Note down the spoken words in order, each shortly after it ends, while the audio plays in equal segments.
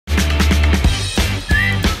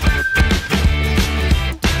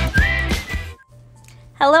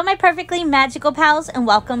Hello my perfectly magical pals and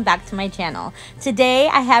welcome back to my channel. Today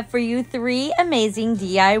I have for you 3 amazing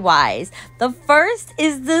DIYs. The first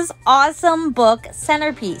is this awesome book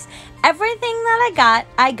centerpiece. Everything that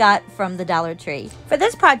I got from the Dollar Tree. For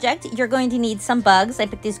this project, you're going to need some bugs. I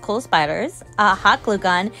picked these cool spiders, a hot glue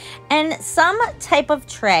gun, and some type of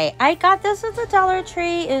tray. I got this at the Dollar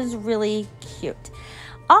Tree. It is really cute.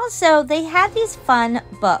 Also, they had these fun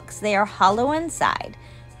books. They are hollow inside.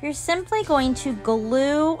 You're simply going to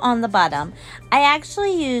glue on the bottom. I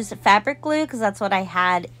actually used fabric glue because that's what I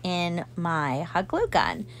had in my hot glue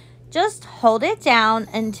gun. Just hold it down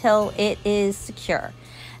until it is secure.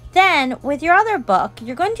 Then with your other book,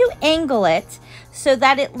 you're going to angle it so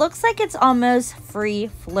that it looks like it's almost free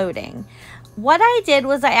floating. What I did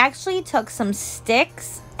was I actually took some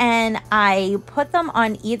sticks and I put them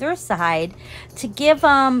on either side to give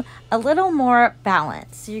them a little more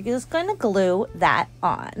balance. So you're just going to glue that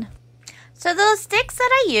on. So those sticks that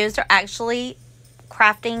I used are actually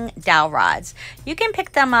crafting dowel rods. You can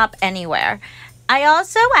pick them up anywhere. I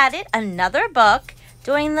also added another book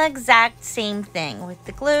doing the exact same thing with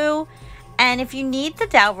the glue. And if you need the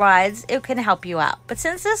dowel rods, it can help you out. But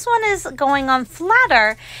since this one is going on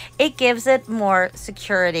flatter, it gives it more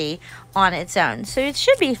security on its own. So it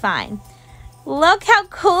should be fine. Look how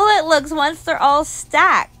cool it looks once they're all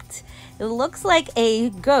stacked. It looks like a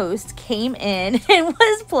ghost came in and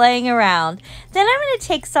was playing around. Then I'm going to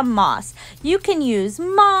take some moss. You can use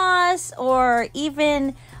moss or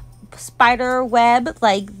even spider web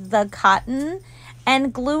like the cotton,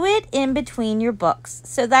 and glue it in between your books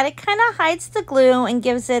so that it kind of hides the glue and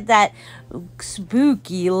gives it that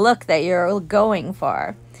spooky look that you're going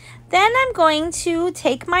for. Then I'm going to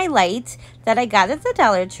take my light that I got at the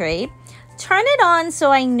Dollar Tree, turn it on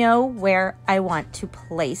so I know where I want to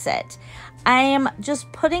place it. I am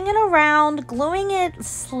just putting it around, gluing it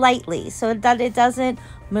slightly so that it doesn't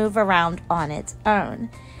move around on its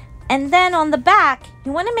own. And then on the back,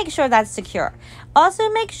 you want to make sure that's secure. Also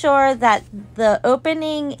make sure that the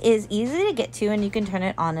opening is easy to get to and you can turn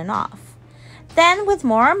it on and off. Then with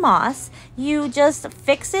more moss, you just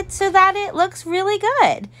fix it so that it looks really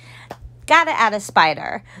good. Gotta add a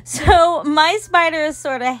spider. So my spider is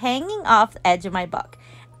sort of hanging off the edge of my book.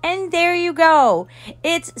 And there you go.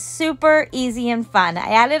 It's super easy and fun.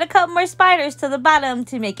 I added a couple more spiders to the bottom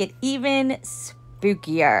to make it even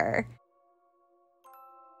spookier.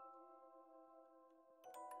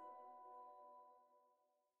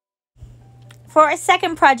 For our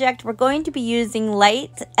second project, we're going to be using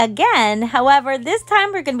light again. However, this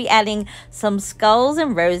time we're going to be adding some skulls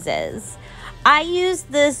and roses. I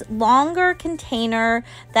used this longer container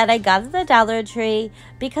that I got at the Dollar Tree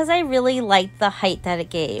because I really liked the height that it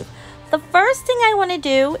gave. The first thing I want to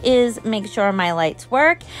do is make sure my lights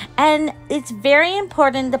work, and it's very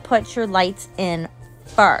important to put your lights in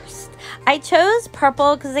first. I chose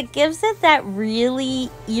purple because it gives it that really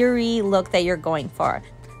eerie look that you're going for.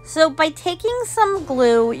 So by taking some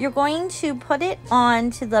glue, you're going to put it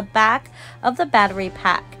onto the back of the battery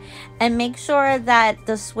pack and make sure that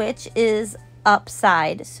the switch is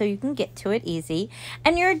upside so you can get to it easy.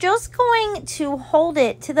 And you're just going to hold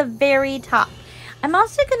it to the very top. I'm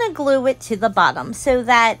also going to glue it to the bottom so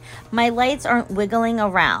that my lights aren't wiggling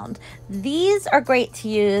around. These are great to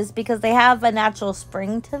use because they have a natural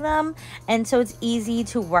spring to them, and so it's easy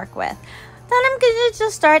to work with. Then I'm going to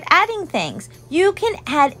just start adding things. You can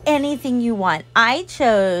add anything you want. I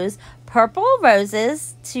chose purple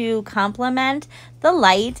roses to complement the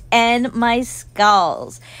light and my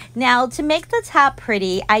skulls. Now to make the top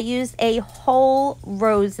pretty, I used a whole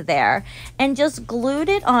rose there and just glued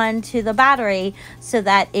it onto the battery so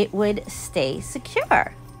that it would stay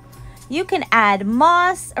secure. You can add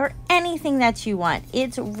moss or anything that you want.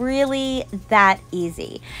 It's really that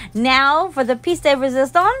easy. Now for the piece de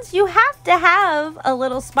resistance, you have to have a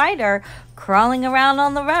little spider crawling around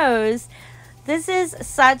on the rose. This is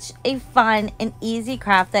such a fun and easy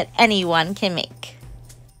craft that anyone can make.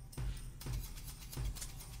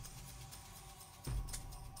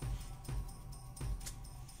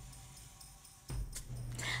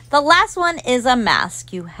 The last one is a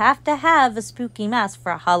mask. You have to have a spooky mask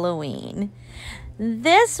for Halloween.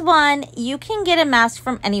 This one, you can get a mask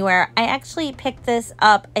from anywhere. I actually picked this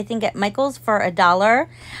up, I think at Michael's for $1.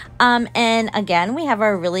 And again, we have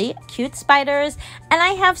our really cute spiders, and I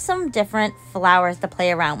have some different flowers to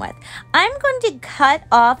play around with. I'm going to cut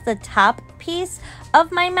off the top piece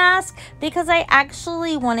of my mask because I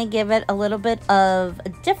actually want to give it a little bit of a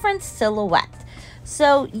different silhouette.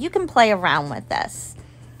 So you can play around with this.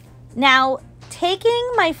 Now, taking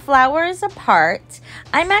my flowers apart,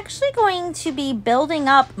 I'm actually going to be building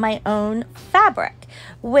up my own fabric,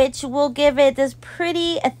 which will give it this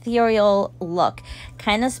pretty ethereal look.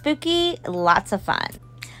 Kind of spooky, lots of fun.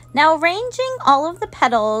 Now, arranging all of the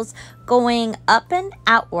petals going up and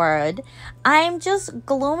outward, I'm just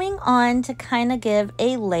gluing on to kind of give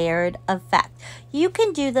a layered effect. You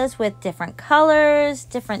can do this with different colors,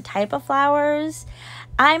 different type of flowers.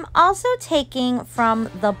 I'm also taking from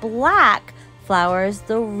the black flowers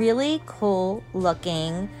the really cool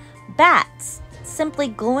looking bats, simply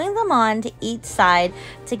gluing them on to each side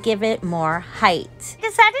to give it more height. I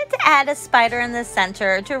decided to add a spider in the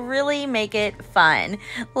center to really make it fun.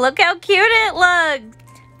 Look how cute it looks!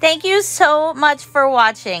 Thank you so much for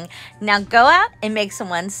watching. Now go out and make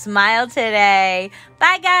someone smile today.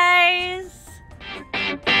 Bye guys!